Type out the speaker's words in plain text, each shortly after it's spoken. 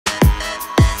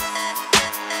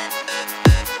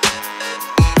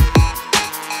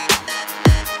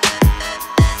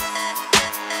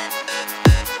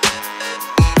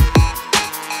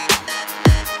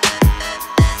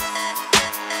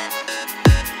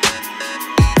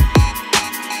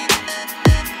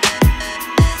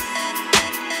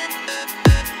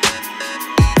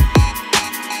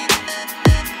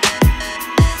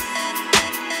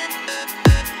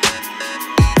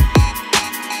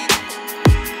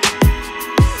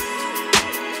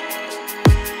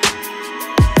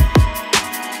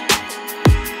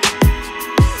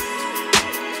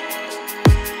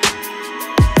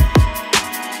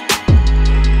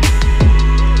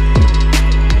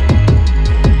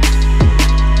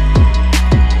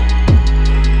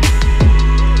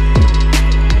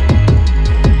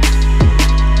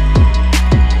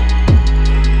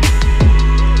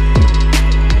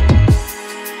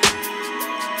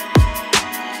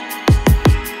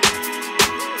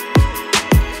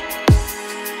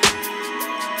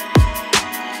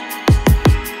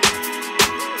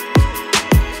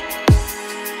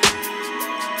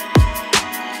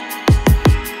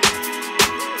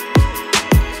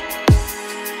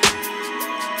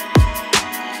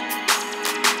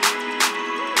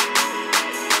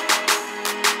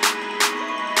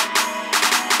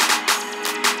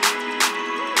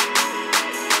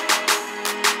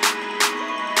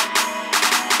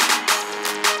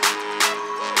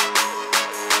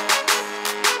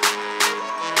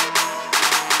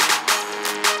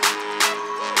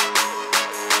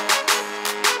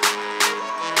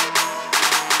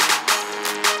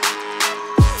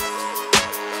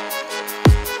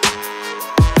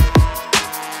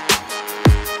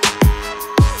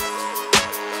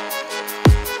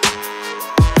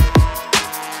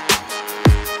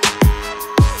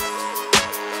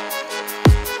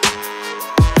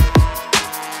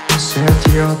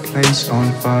place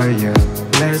on fire.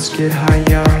 Let's get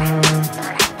higher.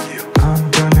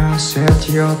 I'm gonna set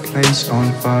your place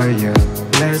on fire.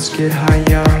 Let's get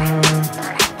higher.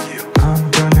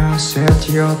 I'm gonna set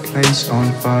your place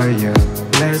on fire.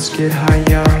 Let's get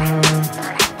higher.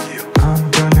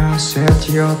 I'm gonna set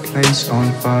your place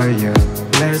on fire.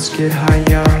 Let's get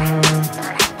higher.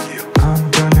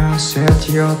 I'm gonna set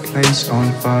your place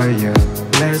on fire.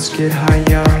 Let's get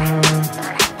higher.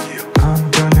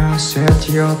 I'm gonna set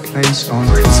your place on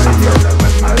fire. I'm murder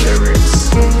with my lyrics.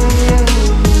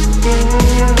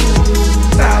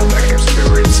 Sound like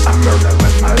spirits. I'm murder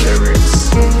with my lyrics.